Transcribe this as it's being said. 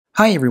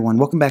Hi everyone,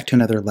 welcome back to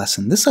another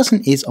lesson. This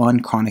lesson is on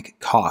chronic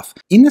cough.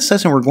 In this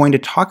lesson, we're going to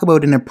talk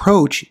about an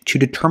approach to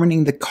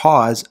determining the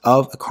cause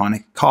of a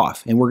chronic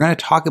cough, and we're going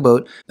to talk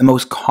about the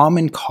most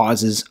common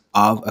causes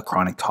of a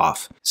chronic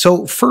cough.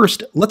 So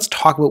first, let's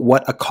talk about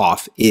what a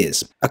cough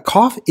is. A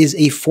cough is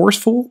a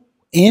forceful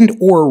and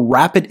or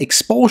rapid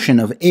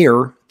expulsion of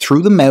air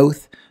through the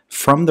mouth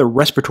from the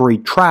respiratory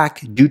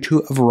tract due to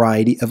a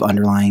variety of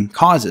underlying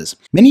causes.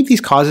 Many of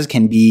these causes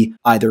can be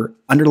either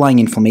underlying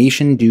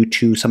inflammation due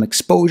to some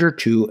exposure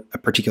to a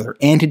particular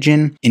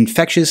antigen,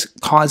 infectious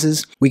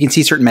causes, we can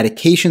see certain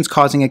medications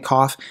causing a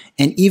cough,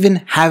 and even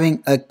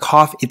having a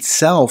cough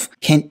itself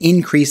can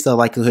increase the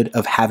likelihood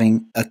of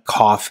having a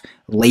cough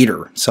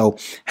later. So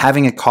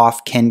having a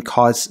cough can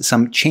cause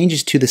some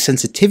changes to the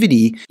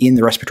sensitivity in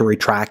the respiratory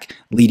tract,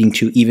 leading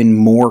to even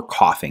more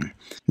coughing.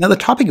 Now, the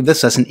topic of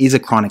this lesson is a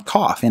chronic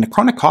cough, and a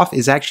chronic cough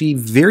is actually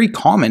very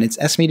common. It's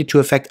estimated to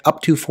affect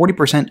up to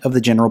 40% of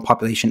the general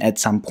population at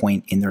some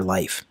point in their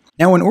life.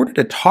 Now, in order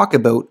to talk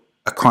about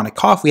a chronic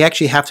cough, we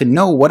actually have to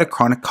know what a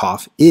chronic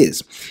cough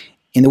is.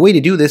 And the way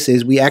to do this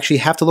is we actually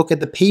have to look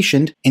at the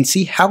patient and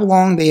see how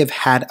long they have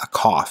had a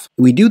cough.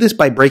 We do this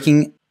by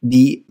breaking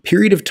the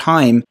period of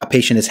time a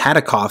patient has had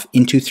a cough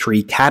into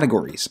three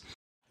categories.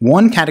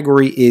 One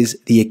category is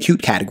the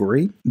acute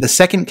category, the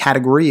second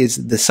category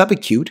is the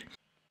subacute,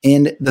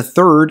 and the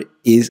third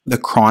is the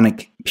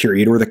chronic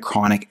period or the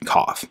chronic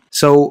cough.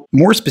 So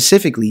more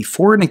specifically,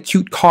 for an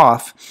acute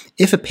cough,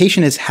 if a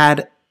patient has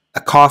had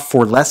a cough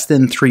for less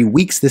than 3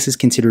 weeks, this is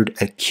considered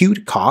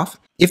acute cough.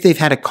 If they've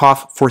had a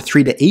cough for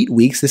 3 to 8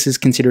 weeks, this is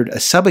considered a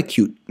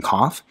subacute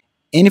cough.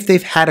 And if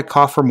they've had a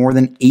cough for more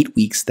than 8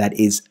 weeks, that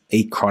is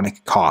a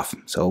chronic cough.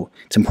 So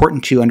it's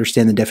important to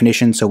understand the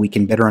definition so we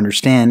can better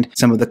understand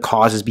some of the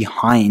causes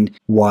behind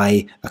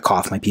why a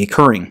cough might be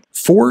occurring.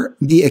 For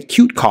the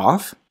acute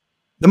cough,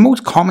 the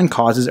most common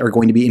causes are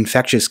going to be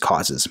infectious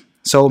causes.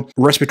 So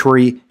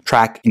respiratory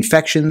tract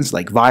infections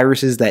like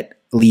viruses that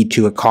lead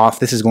to a cough,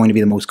 this is going to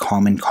be the most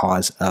common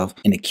cause of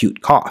an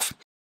acute cough.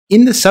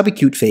 In the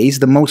subacute phase,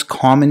 the most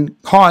common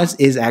cause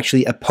is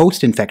actually a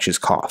post-infectious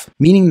cough,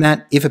 meaning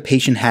that if a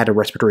patient had a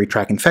respiratory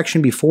tract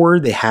infection before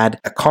they had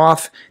a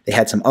cough, they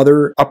had some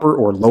other upper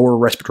or lower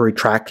respiratory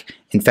tract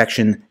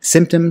infection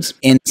symptoms,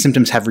 and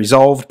symptoms have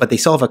resolved, but they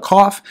still have a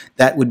cough,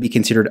 that would be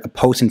considered a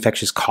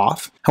post-infectious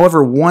cough.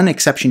 However, one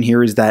exception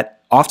here is that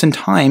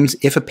oftentimes,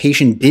 if a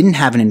patient didn't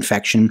have an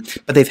infection,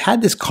 but they've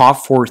had this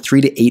cough for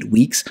 3 to 8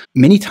 weeks,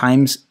 many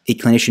times a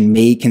clinician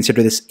may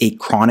consider this a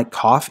chronic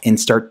cough and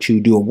start to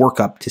do a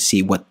workup to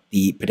see what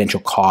the potential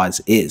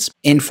cause is.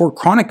 And for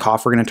chronic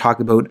cough, we're going to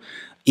talk about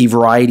a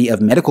variety of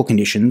medical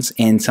conditions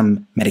and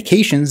some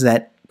medications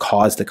that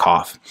cause the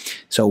cough.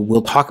 So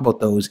we'll talk about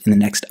those in the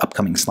next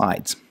upcoming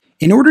slides.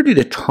 In order to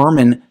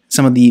determine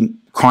some of the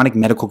chronic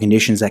medical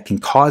conditions that can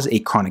cause a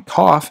chronic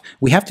cough,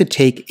 we have to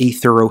take a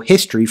thorough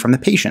history from the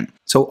patient.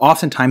 So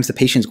oftentimes the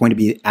patient is going to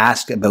be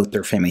asked about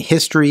their family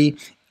history.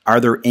 Are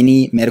there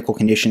any medical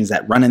conditions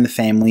that run in the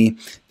family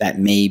that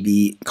may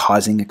be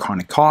causing a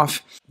chronic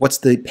cough? What's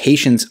the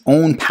patient's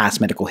own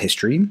past medical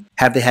history?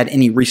 Have they had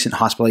any recent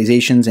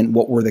hospitalizations, and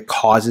what were the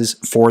causes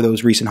for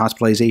those recent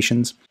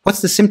hospitalizations?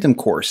 What's the symptom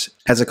course?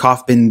 Has the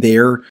cough been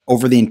there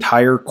over the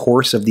entire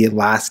course of the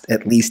last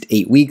at least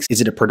 8 weeks?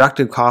 Is it a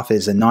productive cough?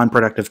 Is it a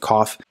non-productive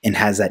cough? And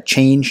has that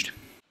changed?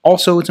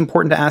 Also, it's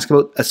important to ask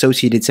about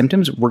associated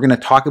symptoms. We're going to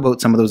talk about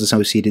some of those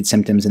associated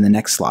symptoms in the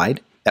next slide.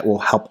 That will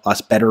help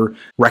us better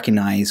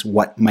recognize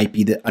what might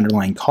be the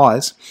underlying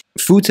cause.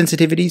 Food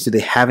sensitivities, do they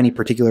have any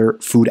particular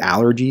food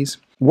allergies?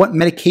 What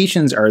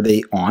medications are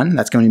they on?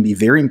 That's going to be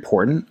very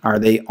important. Are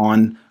they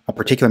on a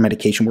particular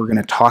medication? We're going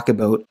to talk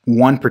about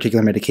one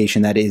particular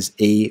medication that is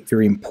a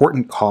very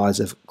important cause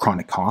of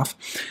chronic cough.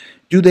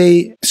 Do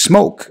they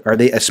smoke? Are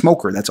they a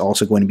smoker? That's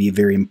also going to be a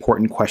very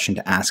important question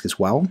to ask as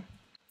well.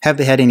 Have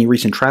they had any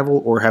recent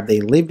travel, or have they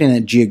lived in a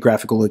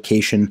geographical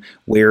location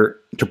where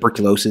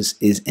tuberculosis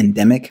is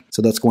endemic?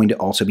 So that's going to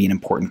also be an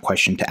important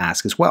question to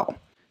ask as well.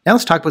 Now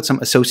let's talk about some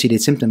associated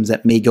symptoms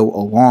that may go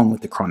along with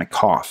the chronic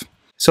cough.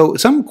 So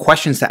some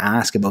questions to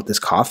ask about this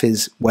cough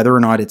is whether or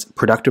not it's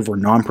productive or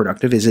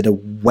non-productive. Is it a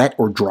wet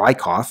or dry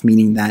cough,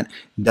 meaning that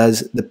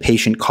does the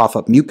patient cough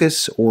up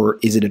mucus, or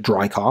is it a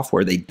dry cough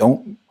where they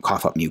don't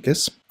cough up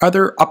mucus? Are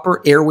there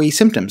upper airway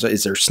symptoms?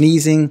 Is there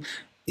sneezing?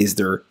 Is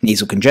there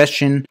nasal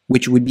congestion,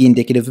 which would be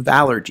indicative of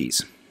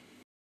allergies?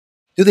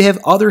 Do they have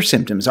other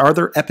symptoms? Are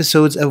there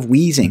episodes of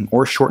wheezing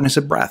or shortness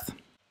of breath?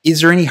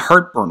 Is there any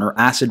heartburn or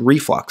acid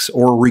reflux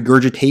or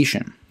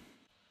regurgitation?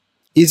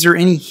 Is there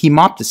any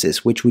hemoptysis,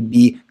 which would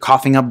be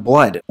coughing up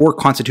blood, or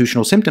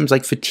constitutional symptoms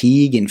like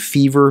fatigue and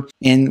fever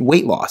and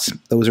weight loss?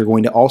 Those are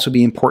going to also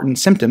be important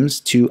symptoms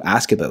to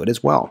ask about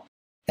as well.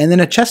 And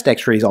then a chest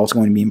x-ray is also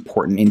going to be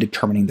important in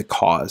determining the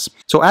cause.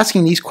 So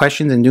asking these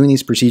questions and doing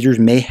these procedures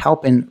may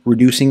help in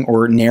reducing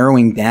or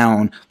narrowing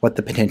down what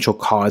the potential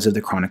cause of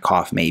the chronic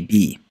cough may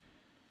be.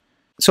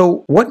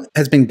 So what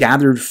has been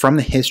gathered from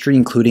the history,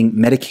 including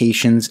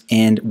medications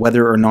and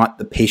whether or not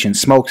the patient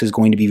smokes, is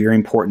going to be very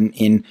important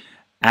in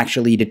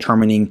actually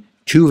determining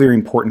two very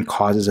important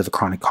causes of a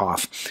chronic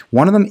cough.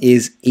 One of them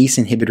is ACE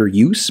inhibitor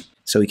use.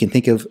 So you can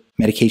think of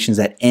medications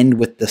that end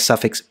with the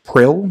suffix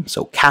pril,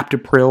 so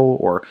captopril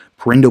or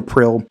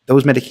perindopril.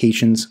 Those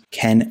medications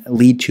can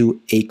lead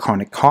to a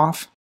chronic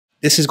cough.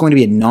 This is going to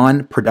be a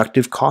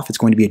non-productive cough. It's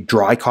going to be a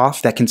dry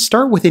cough that can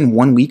start within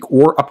 1 week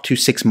or up to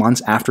 6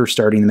 months after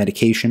starting the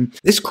medication.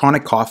 This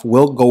chronic cough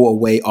will go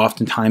away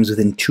oftentimes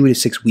within 2 to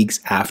 6 weeks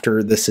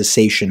after the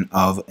cessation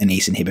of an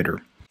ACE inhibitor.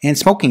 And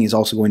smoking is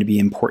also going to be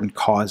an important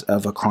cause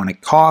of a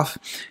chronic cough.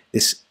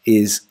 This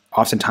is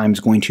oftentimes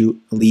going to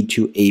lead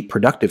to a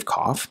productive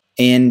cough.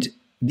 And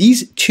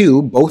these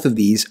two, both of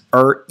these,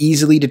 are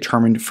easily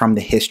determined from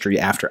the history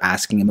after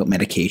asking about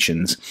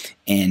medications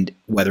and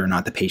whether or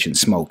not the patient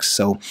smokes.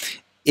 So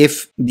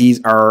if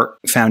these are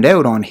found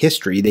out on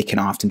history, they can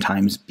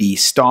oftentimes be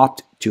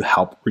stopped to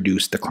help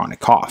reduce the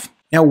chronic cough.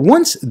 Now,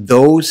 once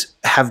those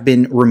have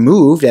been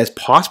removed as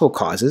possible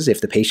causes,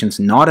 if the patient's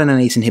not on an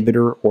ACE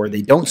inhibitor or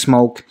they don't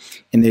smoke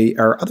and they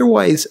are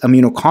otherwise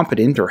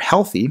immunocompetent or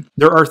healthy,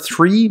 there are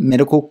three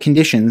medical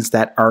conditions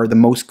that are the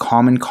most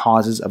common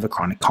causes of a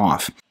chronic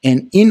cough.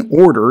 And in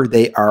order,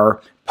 they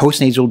are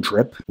postnasal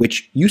drip,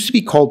 which used to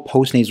be called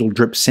postnasal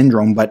drip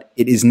syndrome, but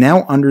it is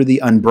now under the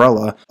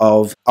umbrella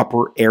of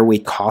upper airway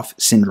cough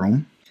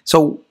syndrome.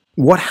 So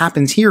what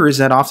happens here is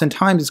that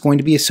oftentimes it's going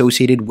to be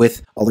associated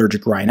with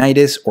allergic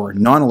rhinitis or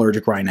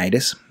non-allergic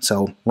rhinitis.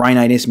 So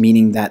rhinitis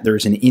meaning that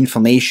there's an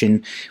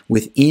inflammation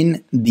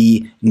within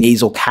the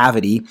nasal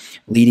cavity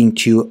leading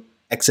to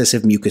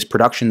excessive mucus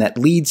production that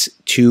leads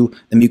to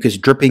the mucus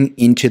dripping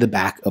into the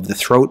back of the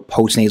throat.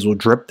 Postnasal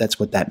drip, that's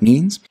what that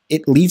means.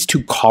 It leads to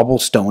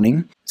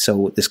cobblestoning.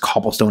 So this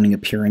cobblestoning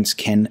appearance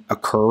can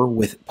occur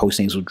with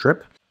postnasal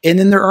drip. And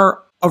then there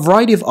are a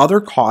variety of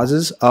other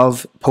causes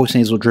of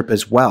postnasal drip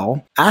as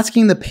well.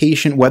 Asking the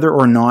patient whether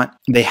or not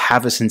they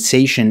have a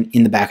sensation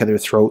in the back of their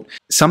throat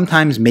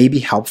sometimes may be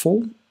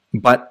helpful,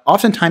 but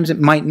oftentimes it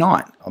might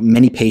not.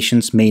 Many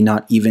patients may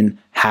not even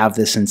have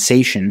the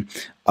sensation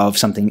of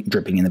something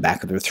dripping in the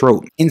back of their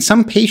throat. In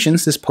some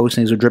patients, this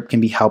postnasal drip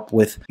can be helped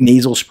with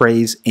nasal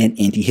sprays and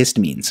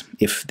antihistamines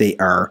if they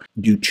are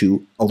due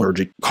to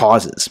allergic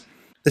causes.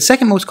 The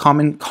second most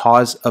common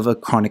cause of a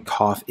chronic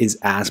cough is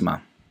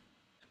asthma.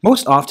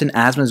 Most often,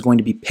 asthma is going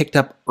to be picked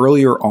up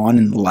earlier on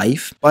in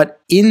life, but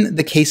in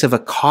the case of a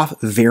cough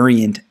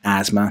variant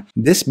asthma,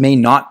 this may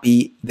not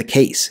be the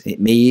case.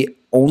 It may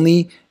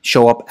only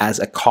show up as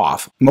a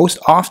cough. Most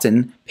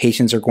often,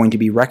 patients are going to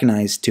be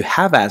recognized to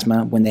have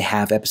asthma when they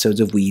have episodes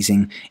of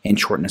wheezing and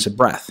shortness of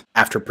breath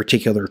after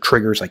particular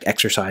triggers like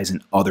exercise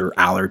and other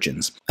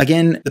allergens.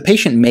 Again, the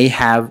patient may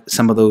have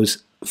some of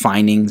those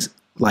findings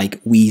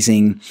like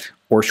wheezing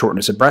or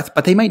shortness of breath,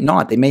 but they might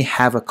not. They may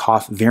have a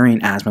cough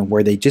variant asthma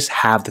where they just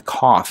have the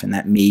cough, and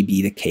that may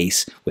be the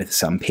case with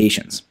some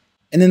patients.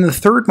 And then the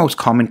third most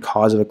common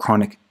cause of a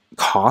chronic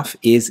cough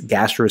is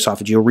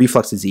gastroesophageal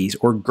reflux disease,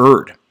 or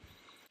GERD.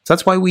 So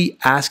that's why we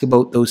ask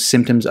about those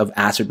symptoms of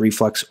acid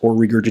reflux or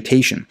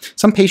regurgitation.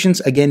 Some patients,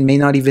 again, may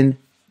not even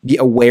be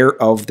aware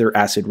of their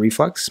acid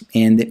reflux,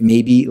 and it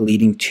may be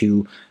leading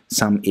to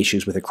some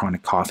issues with a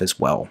chronic cough as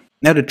well.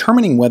 Now,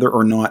 determining whether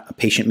or not a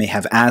patient may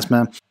have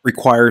asthma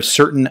requires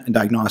certain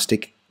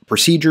diagnostic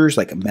procedures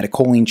like a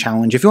methacholine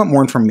challenge. If you want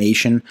more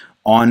information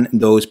on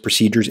those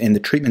procedures and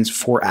the treatments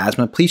for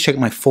asthma, please check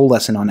my full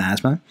lesson on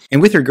asthma.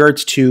 And with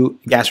regards to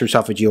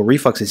gastroesophageal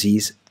reflux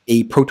disease,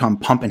 a proton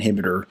pump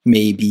inhibitor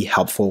may be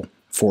helpful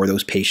for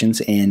those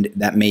patients, and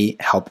that may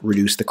help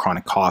reduce the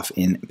chronic cough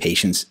in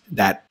patients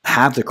that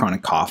have the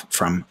chronic cough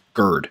from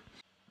GERD.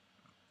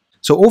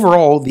 So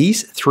overall,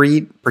 these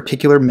three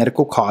particular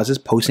medical causes,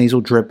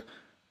 postnasal drip,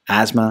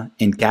 asthma,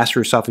 and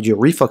gastroesophageal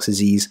reflux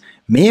disease,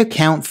 may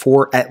account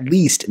for at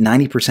least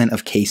 90%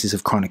 of cases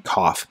of chronic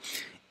cough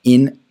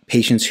in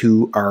patients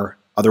who are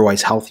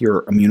otherwise healthy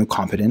or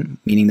immunocompetent,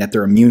 meaning that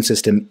their immune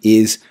system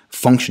is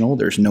functional,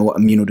 there's no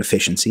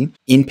immunodeficiency,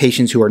 in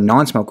patients who are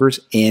non-smokers,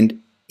 and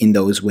in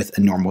those with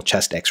a normal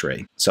chest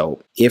x-ray.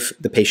 So if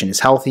the patient is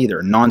healthy, they're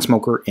a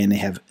non-smoker, and they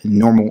have a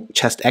normal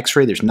chest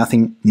x-ray, there's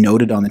nothing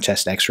noted on the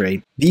chest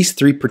x-ray, these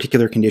three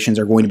particular conditions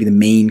are going to be the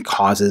main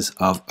causes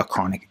of a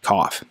chronic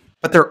cough.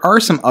 But there are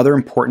some other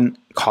important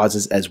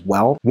causes as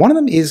well. One of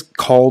them is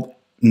called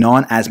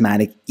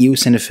non-asthmatic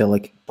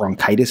eosinophilic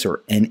bronchitis,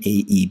 or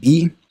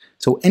NAEB.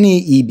 So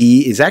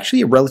NAEB is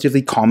actually a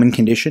relatively common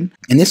condition,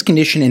 and this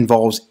condition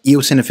involves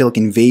eosinophilic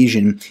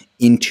invasion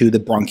into the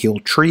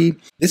bronchial tree.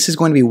 This is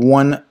going to be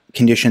one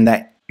condition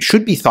that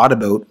should be thought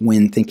about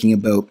when thinking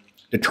about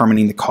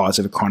determining the cause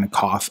of a chronic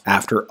cough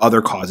after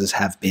other causes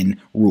have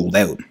been ruled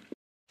out.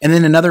 And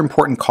then another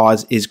important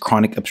cause is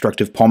chronic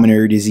obstructive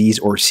pulmonary disease,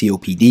 or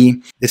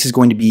COPD. This is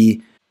going to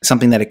be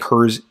something that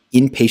occurs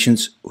in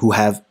patients who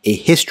have a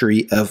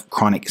history of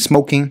chronic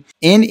smoking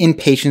and in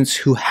patients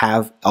who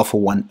have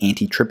alpha-1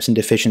 antitrypsin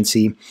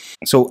deficiency.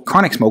 So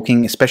chronic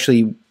smoking,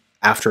 especially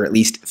after at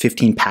least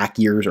 15 pack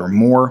years or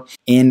more,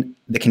 and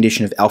the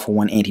condition of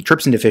alpha-1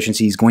 antitrypsin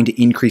deficiency is going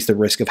to increase the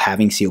risk of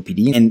having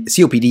COPD. And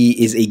COPD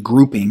is a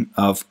grouping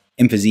of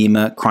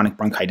emphysema, chronic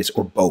bronchitis,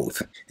 or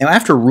both. Now,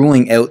 after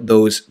ruling out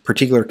those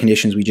particular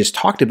conditions we just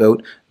talked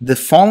about, the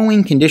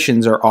following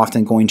conditions are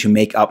often going to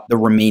make up the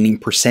remaining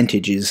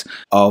percentages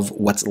of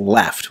what's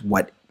left,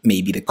 what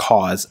may be the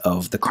cause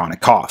of the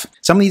chronic cough.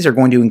 Some of these are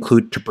going to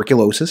include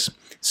tuberculosis.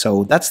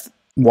 So that's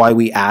why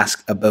we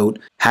ask about,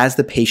 has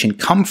the patient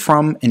come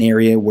from an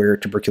area where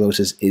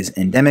tuberculosis is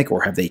endemic,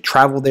 or have they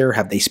traveled there?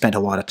 Have they spent a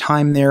lot of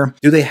time there?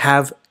 Do they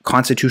have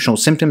constitutional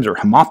symptoms or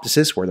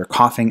hemoptysis, where they're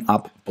coughing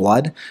up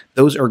blood?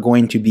 Those are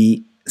going to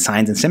be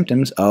signs and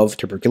symptoms of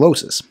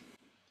tuberculosis.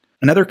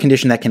 Another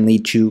condition that can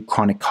lead to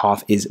chronic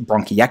cough is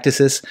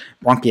bronchiectasis.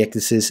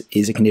 Bronchiectasis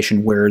is a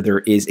condition where there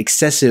is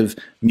excessive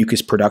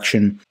mucus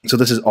production. So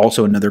this is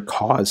also another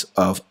cause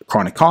of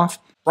chronic cough.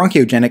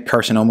 Bronchiogenic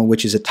carcinoma,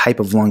 which is a type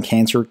of lung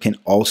cancer, can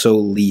also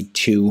lead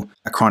to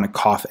a chronic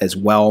cough as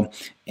well.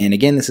 And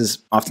again, this is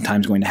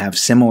oftentimes going to have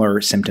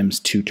similar symptoms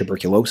to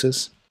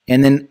tuberculosis.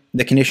 And then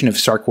the condition of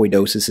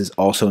sarcoidosis is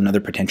also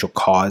another potential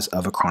cause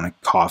of a chronic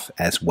cough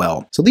as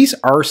well. So these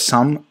are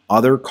some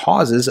other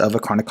causes of a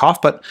chronic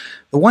cough, but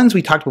the ones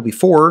we talked about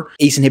before,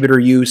 ACE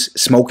inhibitor use,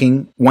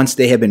 smoking, once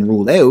they have been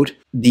ruled out,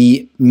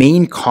 the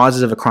main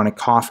causes of a chronic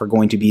cough are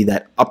going to be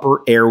that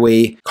upper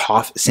airway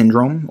cough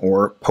syndrome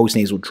or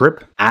postnasal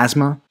drip,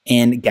 asthma,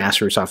 and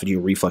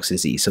gastroesophageal reflux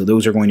disease. So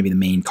those are going to be the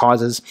main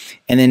causes.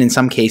 And then in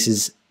some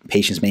cases,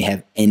 patients may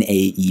have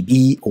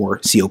NAEB or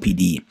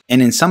COPD.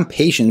 And in some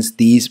patients,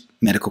 these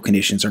medical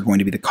conditions are going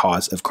to be the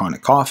cause of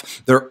chronic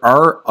cough. There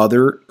are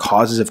other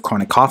causes of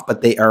chronic cough,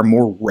 but they are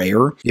more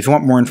rare. If you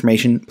want more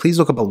information, please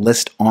look up a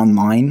list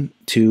online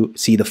to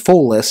see the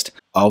full list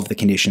of the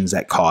conditions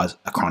that cause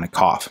a chronic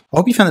cough. I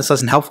hope you found this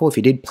lesson helpful. If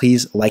you did,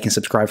 please like and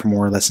subscribe for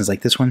more lessons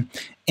like this one.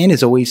 And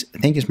as always,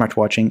 thank you so much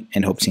for watching,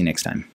 and hope to see you next time.